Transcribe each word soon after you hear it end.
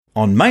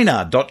on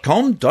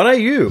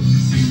maynard.com.au.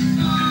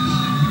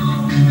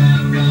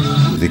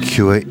 The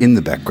Cure in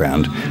the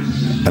background,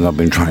 and I've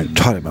been trying to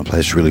tidy up my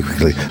place really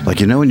quickly.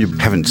 Like, you know when you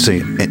haven't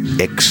seen an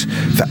X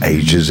for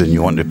ages and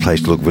you want your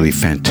place to look really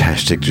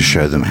fantastic to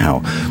show them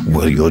how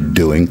well you're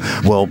doing?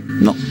 Well,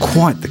 not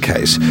quite the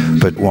case,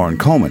 but Warren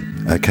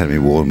Coleman, Academy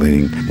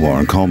Award-winning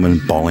Warren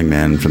Coleman, bowling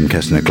man from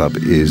Castanet Club,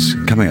 is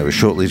coming over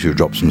shortly to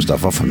drop some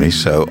stuff off for me,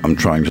 so I'm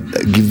trying to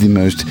give the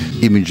most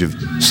image of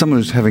someone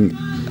who's having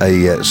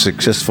a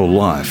successful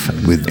life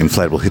with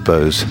inflatable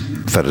hippos,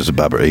 photos of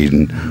Barbara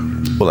Eden,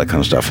 all that kind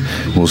of stuff.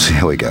 We'll see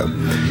how we go.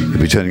 He'll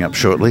be turning up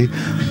shortly.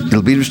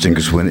 It'll be interesting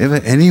because whenever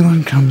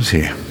anyone comes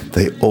here,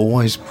 they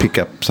always pick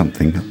up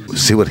something.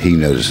 See what he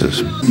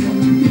notices.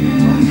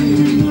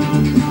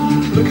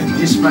 Look at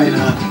this,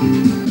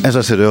 Maynard. As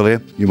I said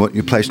earlier, you want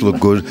your place to look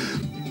good.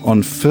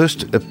 On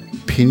first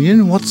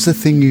opinion, what's the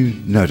thing you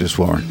notice,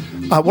 Warren?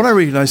 What I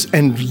really notice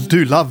and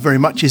do love very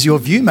much is your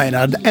view,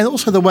 Maynard, and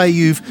also the way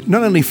you've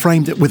not only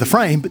framed it with a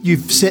frame, but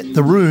you've set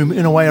the room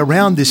in a way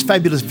around this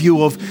fabulous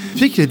view of,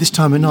 particularly this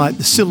time of night,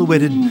 the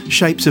silhouetted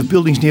shapes of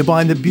buildings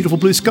nearby and the beautiful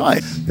blue sky.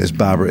 There's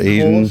Barbara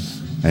Eden,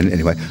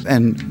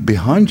 and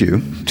behind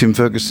you, Tim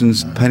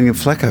Ferguson's painting of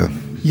Flacco.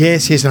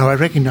 Yes, no, I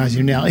recognise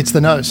him now. It's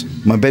the nose.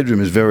 My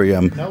bedroom is very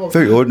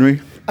ordinary.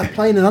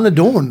 Plain and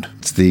unadorned.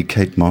 It's the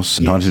Kate Moss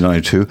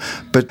 1992.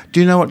 But do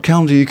you know what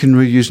calendar you can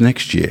reuse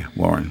next year,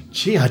 Warren?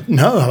 Gee,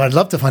 no, I'd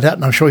love to find out,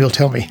 and I'm sure you'll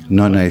tell me.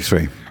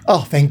 1983.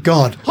 Oh, thank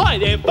God. Hi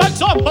there,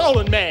 folks, I'm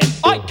Bowling Man.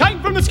 I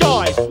came from the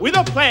skies with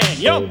a plan.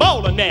 Yeah, I'm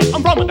Bowling Man.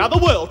 I'm from another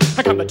world.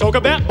 I come to talk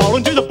about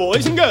bowling to the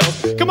boys and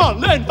girls. Come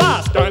on, learn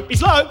fast, don't be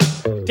slow.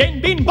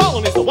 10-pin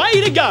bowling is the way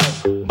to go.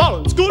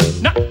 Bowling's good,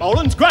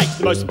 bowling's great.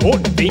 The most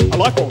important thing a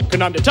lifeform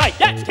can undertake.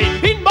 That's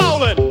 10-pin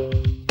bowling.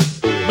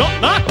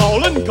 Not Mark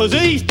Bolan, because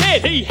he's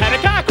dead. He had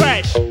a car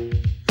crash.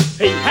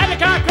 He had a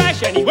car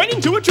crash and he went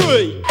into a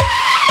tree.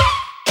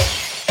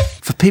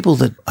 For people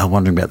that are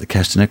wondering about the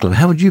Castanet Club,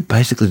 how would you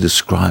basically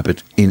describe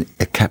it in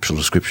a capsule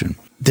description?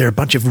 They're a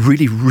bunch of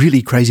really,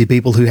 really crazy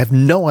people who have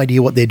no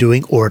idea what they're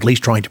doing, or at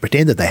least trying to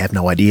pretend that they have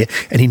no idea.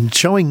 And in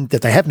showing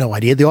that they have no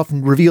idea, they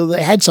often reveal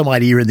they had some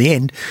idea in the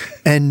end.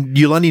 And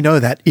you'll only know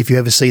that if you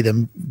ever see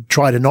them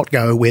try to not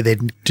go where they're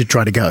to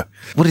try to go.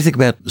 What do you think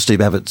about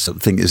Steve Abbott's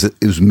thing? Is that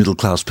it was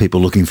middle-class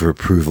people looking for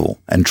approval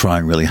and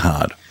trying really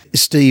hard?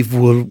 Steve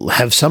will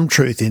have some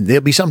truth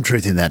there'll be some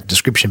truth in that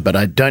description, but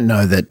I don't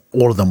know that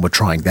all of them were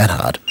trying that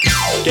hard.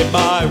 Give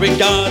my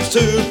regards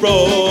to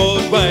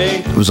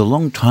Broadway. It was a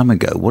long time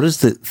ago. What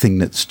is the thing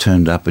that's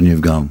turned up and you've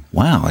gone,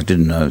 wow, I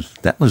didn't know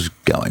that was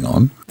going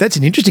on? That's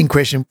an interesting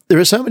question. There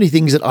are so many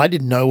things that I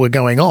didn't know were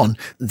going on.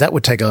 That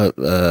would take a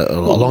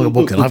longer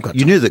book than I've got.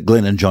 You knew that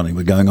Glenn and Johnny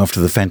were going off to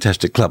the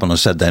Fantastic Club on a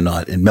Saturday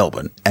night in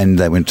Melbourne, and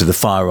they went to the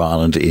Fire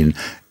Island in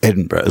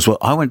Edinburgh as well.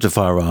 I went to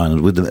Fire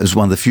Island with them. It was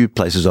one of the few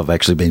places I've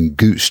actually been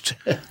goosed.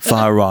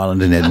 Fire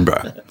Island in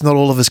Edinburgh. Not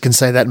all of us can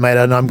say that, mate,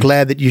 and I'm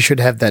glad that you should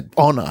have that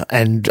honour,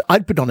 and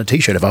I'd put on a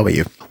T-shirt if I were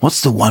you.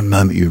 What's the one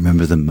moment you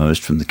remember the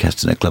most from the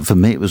Castanet Club? For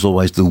me, it was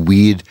always the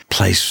weird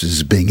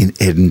places, being in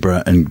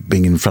Edinburgh and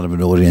being in front of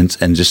an audience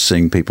and just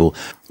seeing people.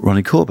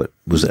 Ronnie Corbett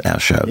was at our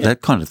show,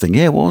 that kind of thing.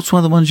 Yeah, well, what's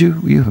one of the ones you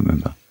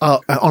remember?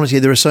 Honestly,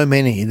 there are so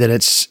many that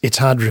it's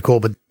hard to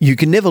recall, but you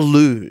can never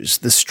lose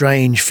the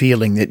strange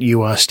feeling that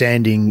you are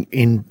standing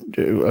in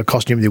a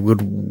costume that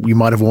you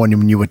might have worn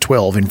when you were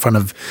 12 in front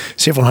of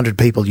several hundred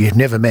people you've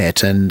never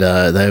met, and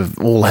they've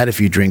all had a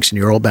few drinks and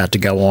you're all about to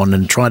go on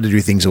and try to do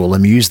things that will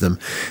amuse them.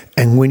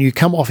 And when you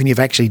come off and you've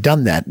actually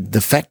done that,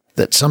 the fact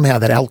that somehow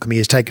that alchemy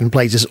has taken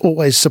place is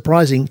always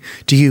surprising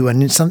to you,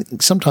 and it's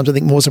sometimes I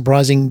think more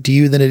surprising to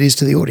you than it is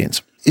to the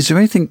audience. Is there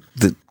anything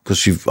that,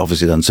 because you've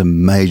obviously done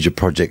some major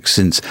projects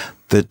since,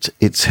 that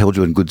it's held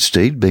you in good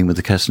stead being with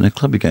the Castanet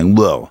Club? You're going,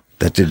 well,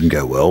 that didn't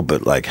go well,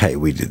 but like, hey,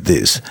 we did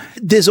this.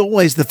 There's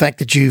always the fact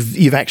that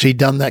you've actually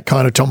done that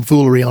kind of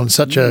tomfoolery on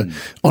such a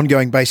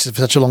ongoing basis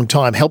for such a long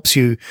time helps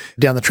you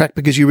down the track,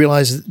 because you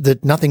realise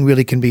that nothing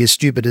really can be as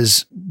stupid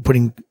as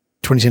putting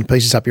 20-cent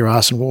pieces up your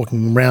ass and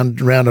walking round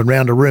and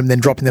round a room, then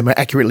dropping them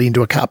accurately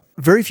into a cup.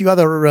 Very few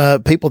other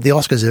people at the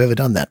Oscars have ever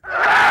done that.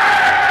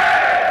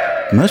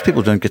 Most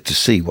people don't get to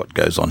see what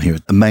goes on here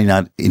at the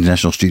Maynard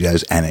International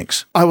Studios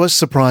Annex. I was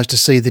surprised to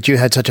see that you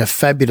had such a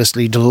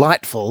fabulously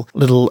delightful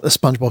little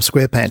SpongeBob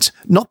SquarePants.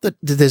 Not that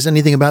there's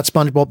anything about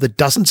SpongeBob that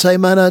doesn't say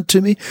Maynard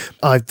to me.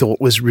 I thought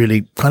was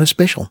really kind of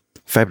special.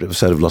 Favourite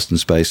episode of Lost in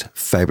Space,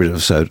 favourite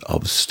episode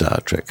of Star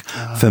Trek.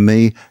 For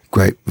me,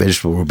 Great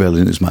Vegetable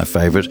Rebellion is my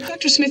favourite.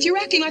 Dr. Smith, you're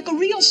acting like a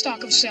real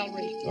stalk of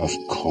celery. Of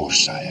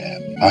course I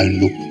am. I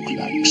look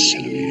like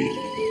celery.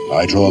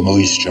 I draw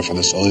moisture from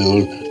the soil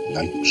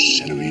like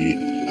celery.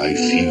 I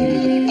feel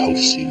the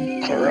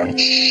pulsing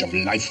crunch of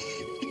life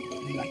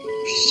like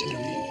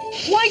celery.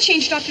 Why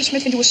change Dr.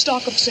 Smith into a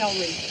stalk of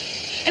celery?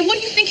 And what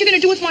do you think you're going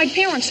to do with my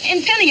parents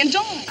and Penny and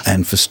Don?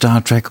 And for Star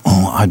Trek,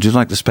 I do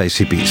like the Space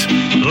Hippies.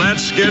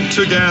 Let's get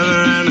together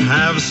and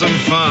have some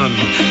fun.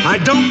 I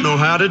don't know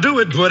how to do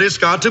it, but it's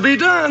got to be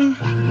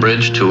done.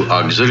 Bridge to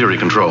auxiliary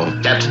control.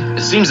 Captain,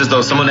 it seems as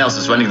though someone else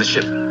is running the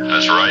ship.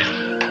 That's right.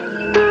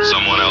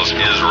 Someone else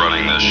is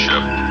running this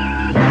ship.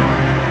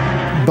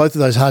 Both of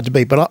those hard to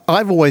beat, but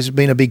I've always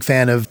been a big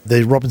fan of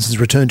the Robinson's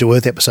Return to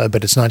Earth episode,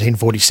 but it's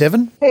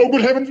 1947. Oh,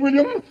 good heavens,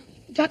 William.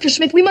 Dr.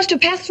 Smith, we must have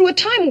passed through a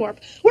time warp.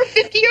 We're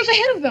 50 years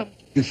ahead of them.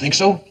 You think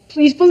so?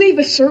 Please believe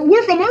us, sir.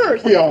 We're from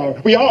Earth.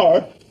 We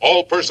are.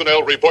 All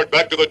personnel report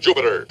back to the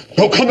Jupiter.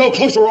 No, come no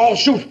closer or I'll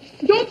shoot.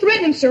 Don't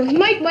threaten him, sir. He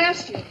might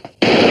blast you.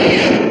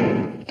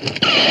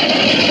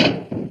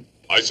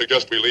 I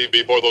suggest we leave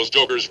before those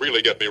jokers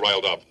really get me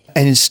riled up.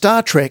 And in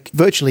Star Trek,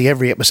 virtually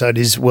every episode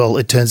is, well,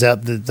 it turns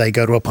out that they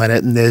go to a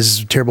planet and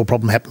there's a terrible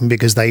problem happening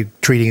because they're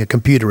treating a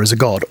computer as a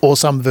god, or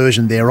some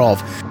version thereof.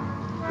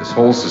 This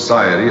whole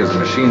society is a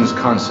machine's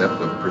concept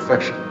of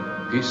perfection.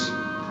 Peace,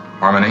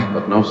 harmony,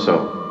 but no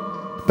soul.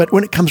 But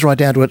when it comes right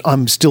down to it,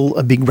 I'm still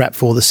a big rap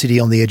for The City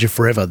on the Edge of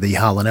Forever, the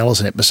Harlan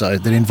Ellison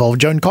episode that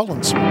involved Joan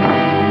Collins.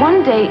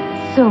 One day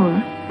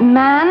soon,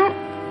 man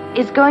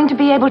is going to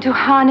be able to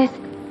harness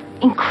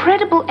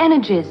incredible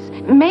energies,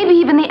 maybe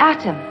even the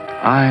atom.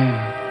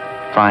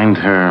 I find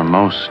her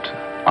most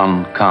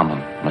uncommon,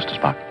 Mr.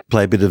 Spock.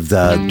 Play a bit of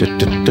the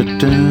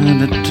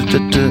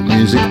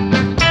music.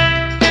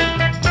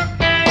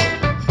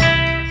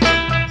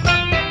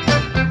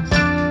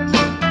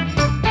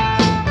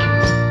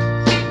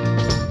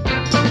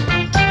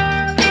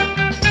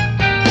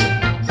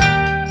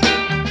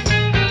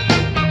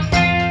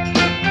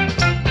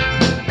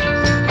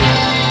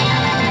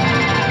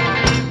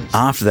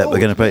 After that, we're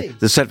going to play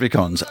The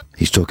Satricons.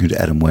 He's talking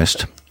to Adam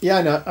West. Yeah,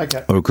 I know.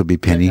 Okay. Or it could be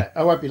Penny. Okay.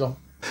 I won't be long.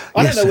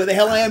 I don't know where the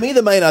hell I am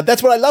either, Maynard.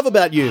 That's what I love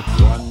about you.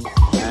 1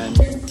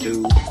 and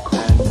 2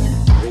 and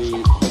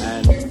 3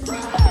 and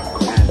 4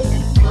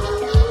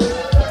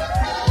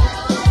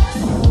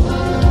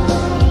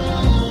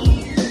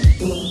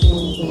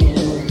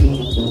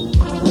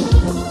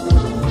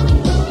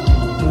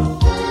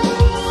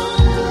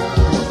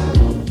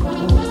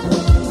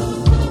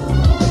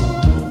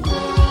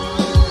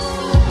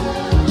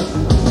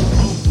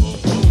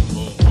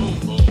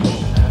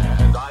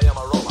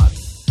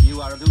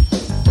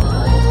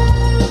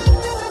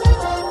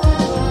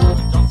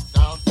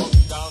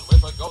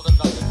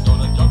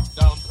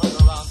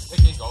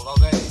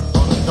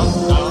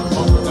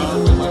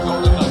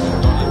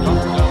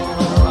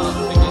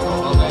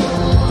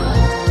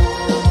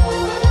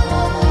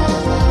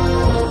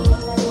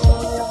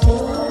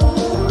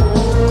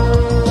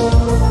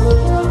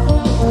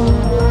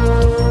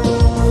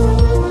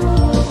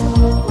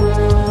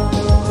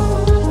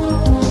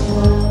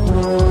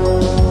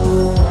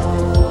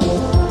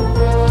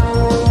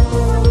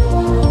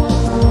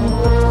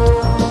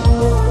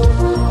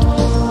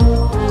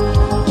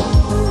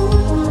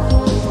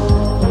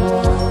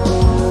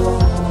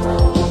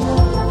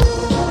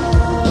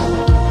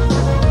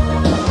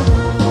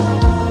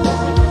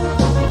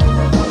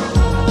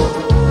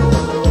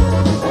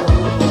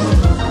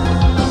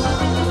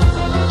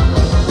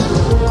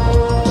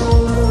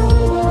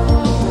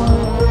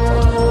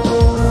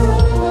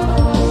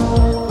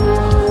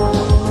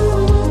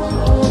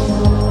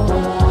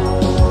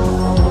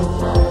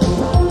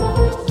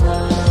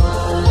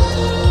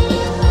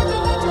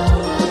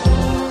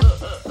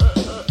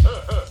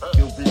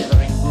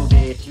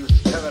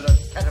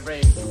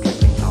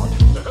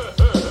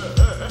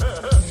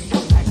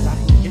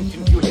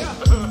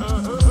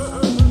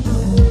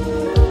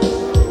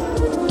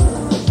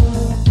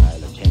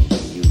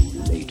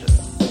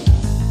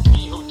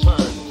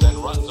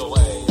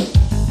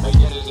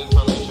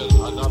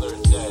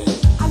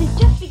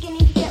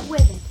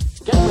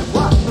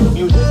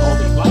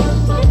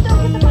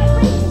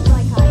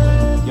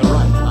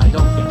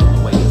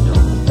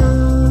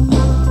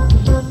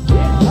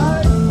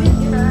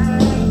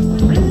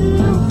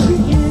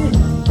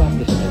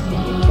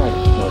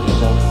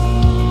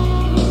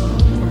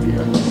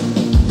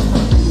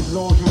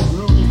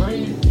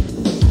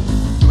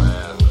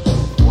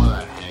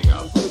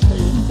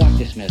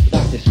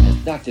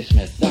 Dr.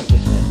 Smith, Dr.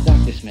 Smith,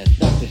 Dr. Smith,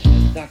 Dr.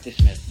 Smith, Dr.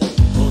 Smith.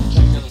 Move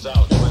Jenkins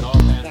out when all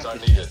hands are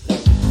needed.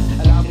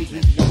 Allow me to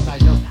introduce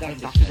myself,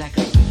 Dr.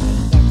 Zachary.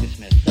 Dr.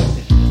 Smith,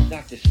 Dr. Smith,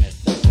 Dr. Smith.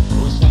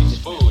 Who sneaks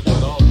food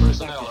when all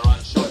personnel are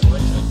on short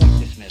ration?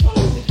 Dr. Smith,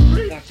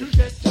 Dr.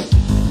 Smith,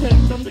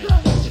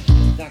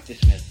 Dr.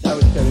 Smith. I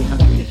was very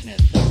hungry. Dr.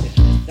 Smith, Dr.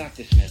 Smith,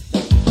 Dr. Smith.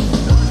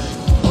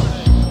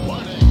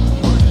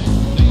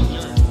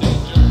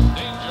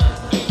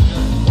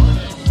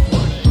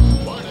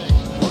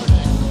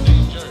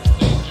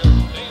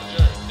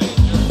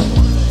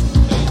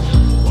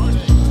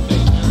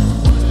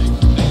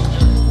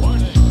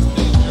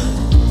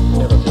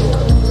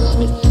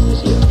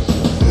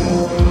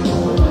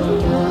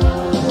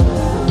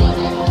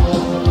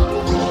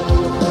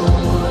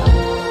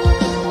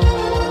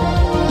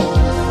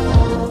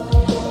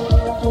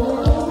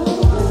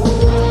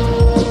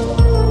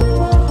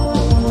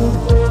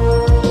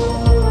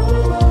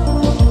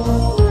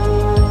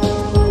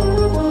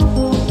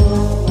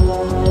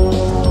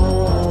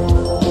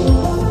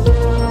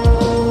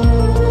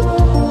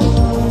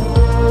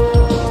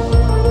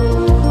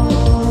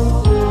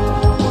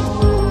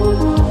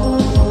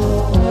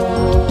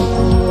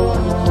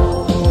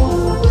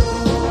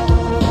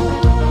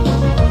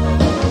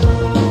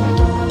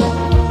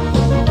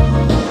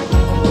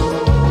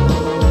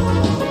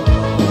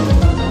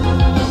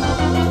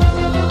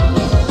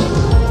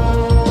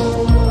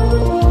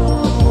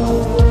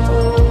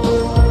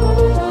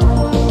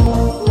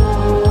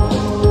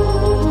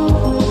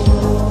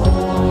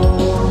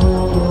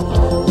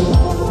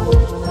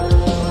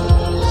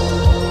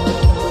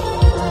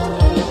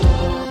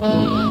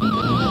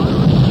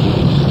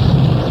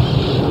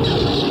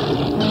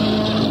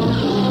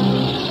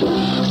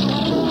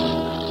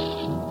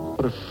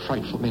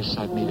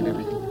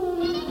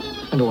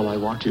 And all I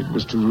wanted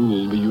was to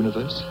rule the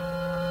universe.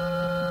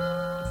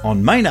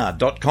 On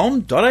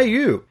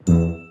maynard.com.au.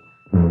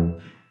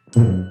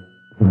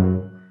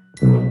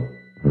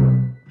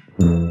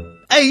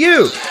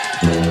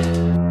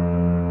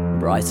 AU.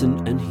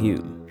 Bryson and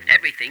Hume.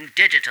 Everything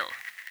digital.